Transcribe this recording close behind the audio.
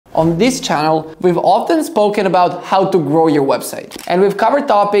On this channel, we've often spoken about how to grow your website. And we've covered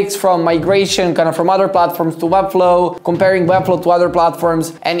topics from migration kind of from other platforms to Webflow, comparing Webflow to other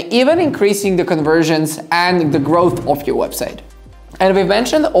platforms, and even increasing the conversions and the growth of your website. And we've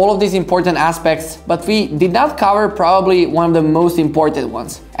mentioned all of these important aspects, but we did not cover probably one of the most important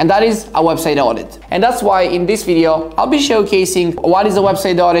ones, and that is a website audit. And that's why in this video, I'll be showcasing what is a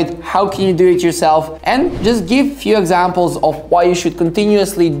website audit, how can you do it yourself, and just give few examples of why you should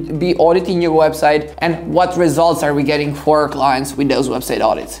continuously be auditing your website and what results are we getting for our clients with those website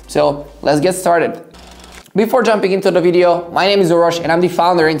audits. So let's get started. Before jumping into the video, my name is Urosh and I'm the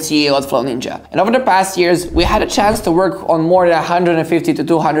founder and CEO at Flow Ninja. And over the past years, we had a chance to work on more than 150 to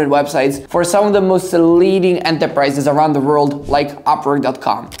 200 websites for some of the most leading enterprises around the world, like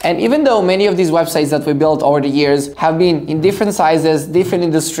Upwork.com. And even though many of these websites that we built over the years have been in different sizes, different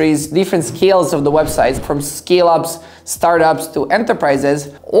industries, different scales of the websites, from scale-ups, startups to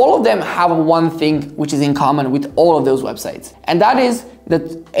enterprises, all of them have one thing which is in common with all of those websites. And that is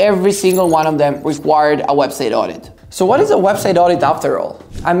that every single one of them required a website audit. So what is a website audit after all?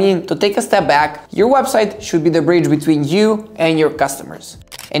 I mean, to take a step back, your website should be the bridge between you and your customers.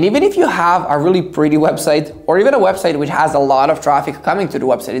 And even if you have a really pretty website, or even a website which has a lot of traffic coming to the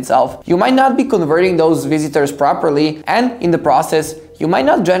website itself, you might not be converting those visitors properly, and in the process, you might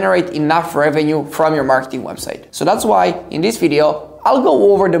not generate enough revenue from your marketing website. So that's why in this video, I'll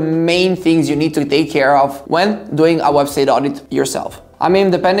go over the main things you need to take care of when doing a website audit yourself. I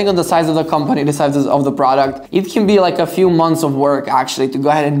mean, depending on the size of the company, the size of the product, it can be like a few months of work actually to go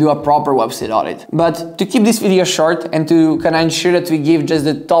ahead and do a proper website audit. But to keep this video short and to kind of ensure that we give just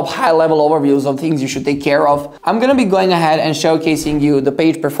the top high-level overviews of things you should take care of, I'm going to be going ahead and showcasing you the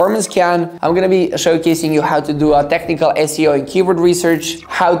page performance scan. I'm going to be showcasing you how to do a technical SEO and keyword research,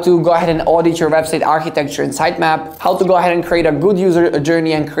 how to go ahead and audit your website architecture and sitemap, how to go ahead and create a good user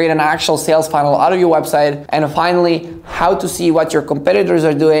journey and create an actual sales funnel out of your website, and finally, how to see what your competitors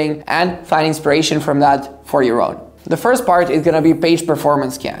are doing and find inspiration from that for your own. The first part is going to be page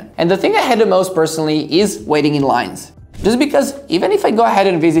performance scan. And the thing I hate the most personally is waiting in lines. Just because even if I go ahead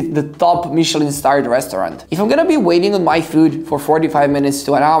and visit the top Michelin-starred restaurant, if I'm gonna be waiting on my food for 45 minutes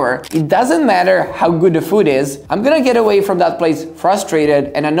to an hour, it doesn't matter how good the food is, I'm gonna get away from that place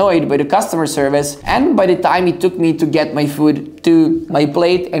frustrated and annoyed by the customer service and by the time it took me to get my food to my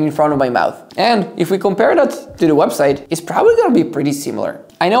plate and in front of my mouth. And if we compare that to the website, it's probably gonna be pretty similar.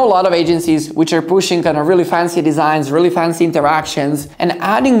 I know a lot of agencies which are pushing kind of really fancy designs, really fancy interactions, and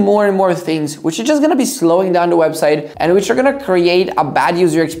adding more and more things, which are just gonna be slowing down the website and which are gonna create a bad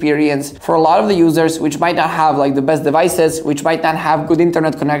user experience for a lot of the users, which might not have like the best devices, which might not have good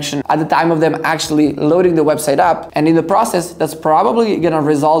internet connection at the time of them actually loading the website up. And in the process, that's probably gonna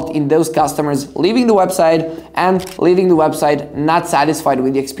result in those customers leaving the website and leaving the website not satisfied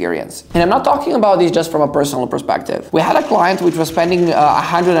with the experience. And I'm not talking about this just from a personal perspective. We had a client which was spending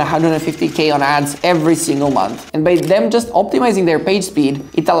 100 and 150K on ads every single month. And by them just optimizing their page speed,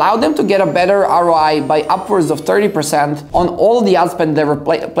 it allowed them to get a better ROI by upwards of 30% on all of the ad spend they were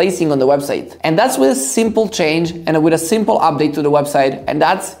placing on the website. And that's with a simple change and with a simple update to the website, and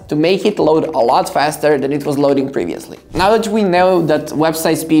that's to make it load a lot faster than it was loading previously. Now that we know that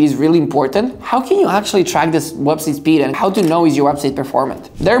website speed is really important, how can you actually track this website speed and how to know is your website performant?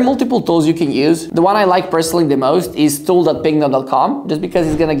 There are multiple tools you can use. The one I like personally the most is tool.pingdom.com, just because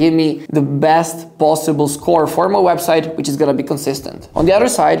it's gonna give me the best possible score for my website, which is gonna be consistent. On the other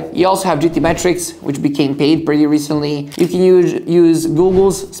side, you also have GTmetrix, which became paid pretty recently. You can use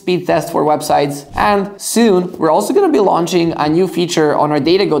Google's speed test for websites, and soon we're also going to be launching a new feature on our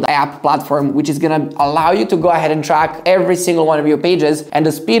DataGo app platform, which is going to allow you to go ahead and track every single one of your pages and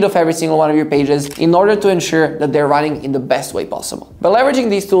the speed of every single one of your pages in order to ensure that they're running in the best way possible. By leveraging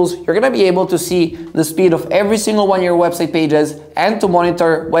these tools, you're going to be able to see the speed of every single one of your website pages and to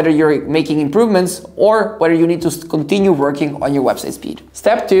monitor whether you're making improvements or whether you need to continue working on your website speed.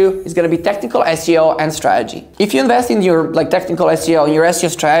 Step 2 is going to be technical SEO and strategy. If you invest in your technical SEO, in your SEO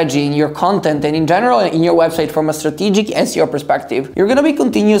strategy, in your content, and in general in your website from a strategic SEO perspective, you're going to be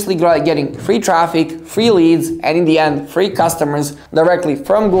continuously getting free traffic, free leads, and in the end, free customers directly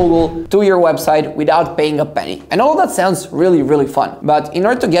from Google to your website without paying a penny. And all of that sounds really, really fun. But in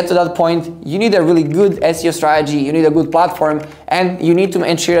order to get to that point, you need a really good SEO strategy, you need a good platform, and you need to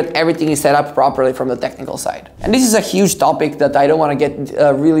ensure that everything is set up properly from the technical side. And this is a huge topic that I don't want to get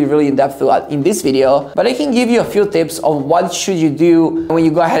really in depth to in this video, but I can give you a few tips on what should you do when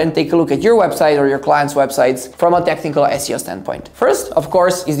you go ahead and take a look at your website or your clients' websites from a technical SEO standpoint. First, of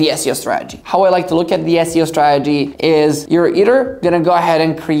course, is the SEO strategy. How I like to look at the SEO strategy is you're either going to go ahead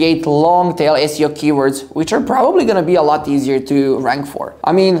and create long tail SEO keywords, which are probably going to be a lot easier to rank for.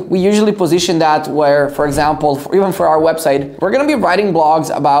 I mean, we usually position that where, for example, even for our website, we're going to be writing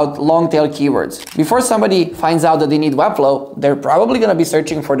blogs about long tail keywords. Before somebody finds out that they need Webflow, they're probably going to be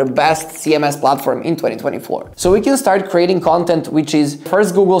searching for the best CMS platform in 2024. So we can start creating content which is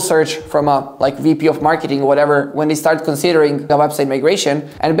first Google search from a VP of marketing or whatever when they start considering a website migration.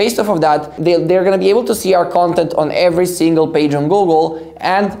 And based off of that, they're going to be able to see our content on every single page on Google.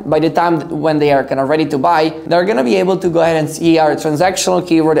 And by the time when they are kind of ready to buy, they're going to be able to go ahead and see our transactional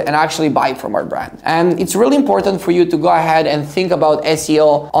keyword and actually buy from our brand. And it's really important for you to go ahead and think about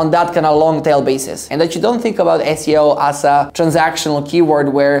SEO on that kind of long tail basis, and that you don't think about SEO as a transactional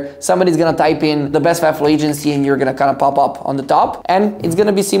keyword where somebody's going to type in the best Webflow agency and you're going to kind of pop up on the top. And it's going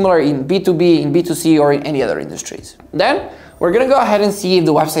to be similar in B2B, in B2C, or in any other industries. Then we're going to go ahead and see if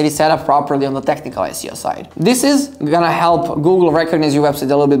the website is set up properly on the technical SEO side. This is going to help Google recognize your website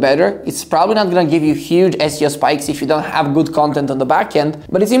a little bit better. It's probably not going to give you huge SEO spikes if you don't have good content on the back end,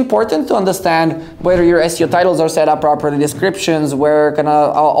 but it's important to understand whether your SEO titles are set up properly, descriptions, where kind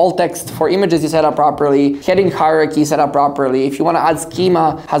of alt text for images is set up properly, heading hierarchy is set up properly. If you want to add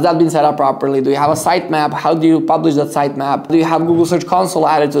schema, has that been set up properly? Do you have a sitemap? How do you publish that sitemap? Do you have Google Search Console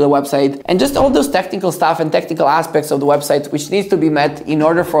added to the website? And just all those technical stuff and technical aspects of the website which needs to be met in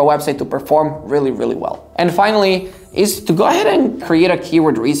order for a website to perform really well. And finally, is to go ahead and create a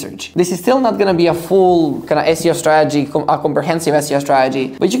keyword research. This is still not going to be a full kind of SEO strategy, a comprehensive SEO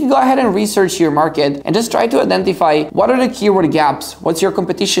strategy, but you can go ahead and research your market and just try to identify what are the keyword gaps, what's your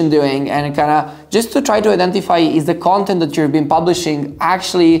competition doing, and kind of just to try to identify, is the content that you've been publishing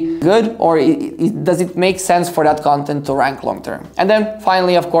actually good, or does it make sense for that content to rank long term? And then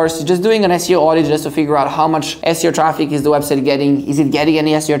finally, of course, just doing an SEO audit just to figure out how much SEO traffic is the website getting. Is it getting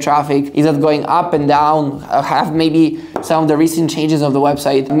any SEO traffic? Is it going up and down? Have maybe some of the recent changes of the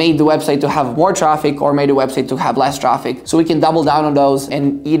website made the website to have more traffic or made the website to have less traffic, so we can double down on those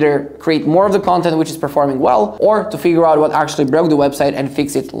and either create more of the content which is performing well, or to figure out what actually broke the website and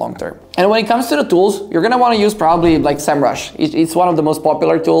fix it long term. And when it comes to the tools, you're going to want to use probably like SEMrush. It's one of the most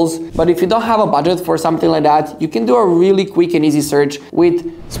popular tools, but if you don't have a budget for something like that, you can do a really quick and easy search with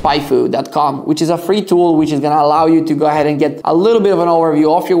spyfu.com, which is a free tool which is going to allow you to go ahead and get a little bit of an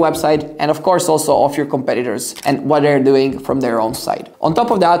overview of your website, and of course also of your competitors and what they're doing from their own side. On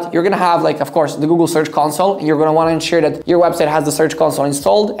top of that, you're going to have of course the Google Search Console, and you're going to want to ensure that your website has the Search Console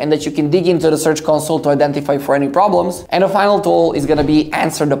installed and that you can dig into the Search Console to identify for any problems. And the final tool is going to be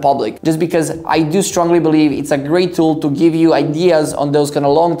Answer the Public, just because I do strongly believe it's a great tool to give you ideas on those kind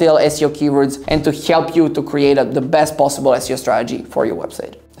of long tail SEO keywords and to help you to create the best possible SEO strategy for your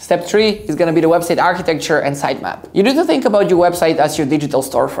website. Step 3 is going to be the website architecture and sitemap. You need to think about your website as your digital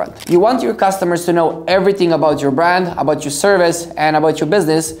storefront. You want your customers to know everything about your brand, about your service, and about your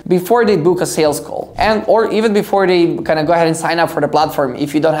business before they book a sales call, or even before they kind of go ahead and sign up for the platform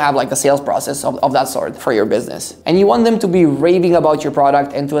if you don't have a sales process of that sort for your business. And you want them to be raving about your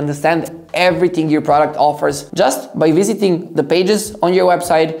product and to understand everything your product offers just by visiting the pages on your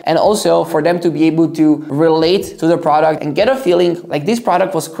website, and also for them to be able to relate to the product and get a feeling like this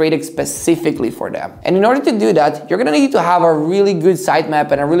product was created specifically for them. And in order to do that, you're gonna need to have a really good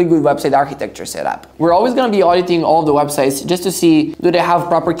sitemap and a really good website architecture set up. We're always gonna be auditing all of the websites just to see, do they have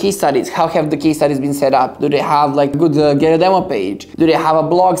proper case studies? How have the case studies been set up? Do they have good get a demo page? Do they have a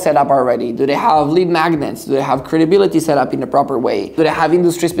blog set up already? Do they have lead magnets? Do they have credibility set up in the proper way? Do they have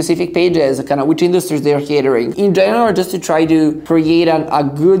industry specific pages, kind of which industries they're catering? In general, just to try to create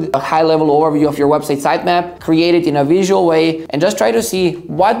a good high level overview of your website sitemap, create it in a visual way, and just try to see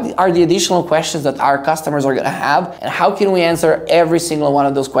what are the additional questions that our customers are going to have and how can we answer every single one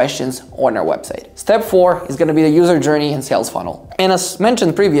of those questions on our website. Step 4 is going to be the user journey and sales funnel. And as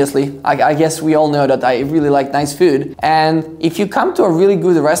mentioned previously, I guess we all know that I really like nice food. And if you come to a really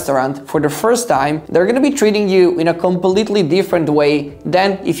good restaurant for the first time, they're going to be treating you in a completely different way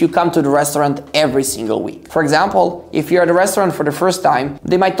than if you come to the restaurant every single week. For example, if you're at a restaurant for the first time,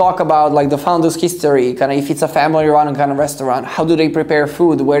 they might talk about like the founder's history, kind of if it's a family-run kind of restaurant, how do they prepare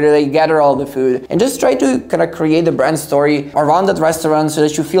food, where do they gather all the food, and just try to kind of create a brand story around that restaurant so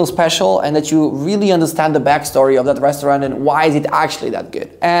that you feel special and that you really understand the backstory of that restaurant and why is it actually that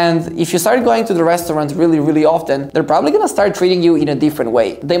good. And if you start going to the restaurant really often, they're probably gonna start treating you in a different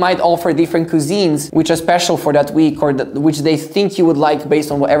way. They might offer different cuisines which are special for that week or which they think you would like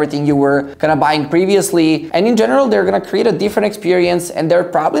based on everything you were kind of buying previously. And in general, they're gonna create a different experience, and they're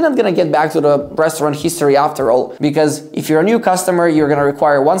probably not gonna get back to the restaurant history after all, because if you're a new customer, you're gonna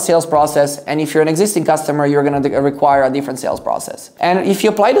require one sales process, and if you're an existing customer, you're gonna require a different sales process. And if you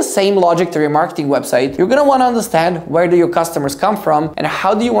apply the same logic to your marketing website, you're gonna wanna understand where do your customers come from and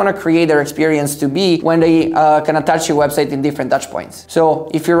how do you wanna create their experience to be when they can touch your website in different touch points. So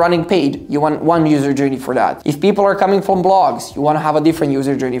if you're running paid, you want one user journey for that. If people are coming from blogs, you wanna have a different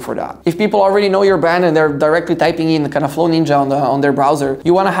user journey for that. If people already know your brand and they're directly typing in kind of Flow Ninja on their browser,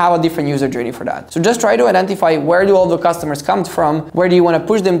 you wanna have a different user journey for that. So just try to identify where do all the customers come from, where do you wanna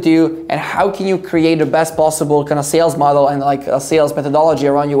push them to, and how can you create the best possible kind of sales model and like a sales methodology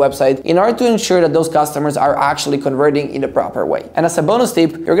around your website in order to ensure that those customers are actually converting in the proper way. And as a bonus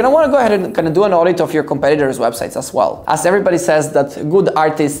tip, you're gonna wanna go ahead and kind of do an audit of your competitors' websites as well. As everybody says that good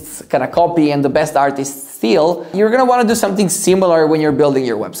artists kind of copy and the best artists steal, you're gonna wanna do something similar when you're building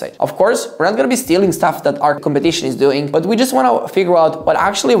your website. Of course, we're not gonna be stealing stuff that our competition is doing, but we just wanna figure out what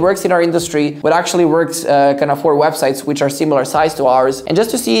actually works in our industry, what actually works kind of for websites which are similar size to ours, and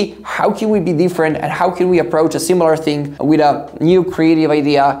just to see how can we be different and how can we approach a similar thing with a new creative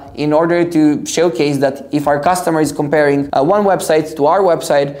idea in order to showcase that if our customer is comparing one website to our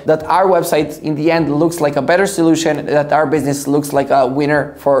website, that our website in the end looks like a better solution, that our business looks like a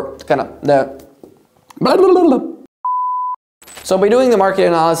winner for kind of the blah, blah, blah, blah. So by doing the market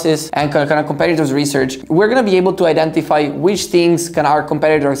analysis and kind of competitors research, we're going to be able to identify which things can our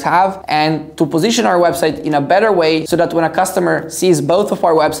competitors have and to position our website in a better way so that when a customer sees both of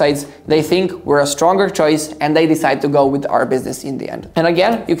our websites, they think we're a stronger choice and they decide to go with our business in the end. And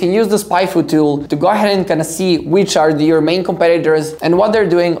again, you can use the SpyFood tool to go ahead and kind of see which are your main competitors and what they're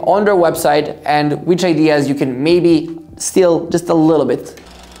doing on their website and which ideas you can maybe steal just a little bit.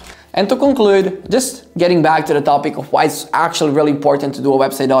 And to conclude, just getting back to the topic of why it's actually really important to do a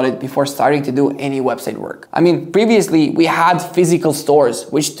website audit before starting to do any website work. I mean, previously we had physical stores,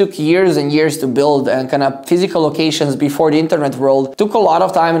 which took years and years to build, and kind of physical locations before the internet world took a lot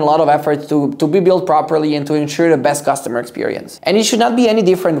of time and a lot of effort to be built properly and to ensure the best customer experience. And it should not be any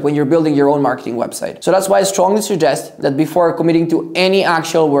different when you're building your own marketing website. So that's why I strongly suggest that before committing to any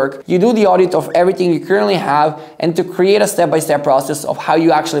actual work, you do the audit of everything you currently have and to create a step-by-step process of how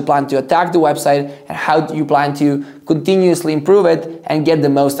you actually plan to attack the website and how you plan to continuously improve it and get the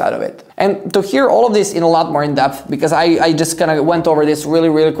most out of it. And to hear all of this in a lot more in depth, because I just kind of went over this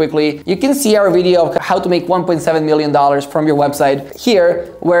really quickly, you can see our video of how to make $1.7 million from your website here,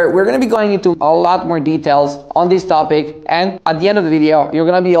 where we're going to be going into a lot more details on this topic. And at the end of the video, you're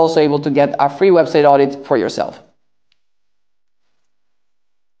going to be also able to get a free website audit for yourself.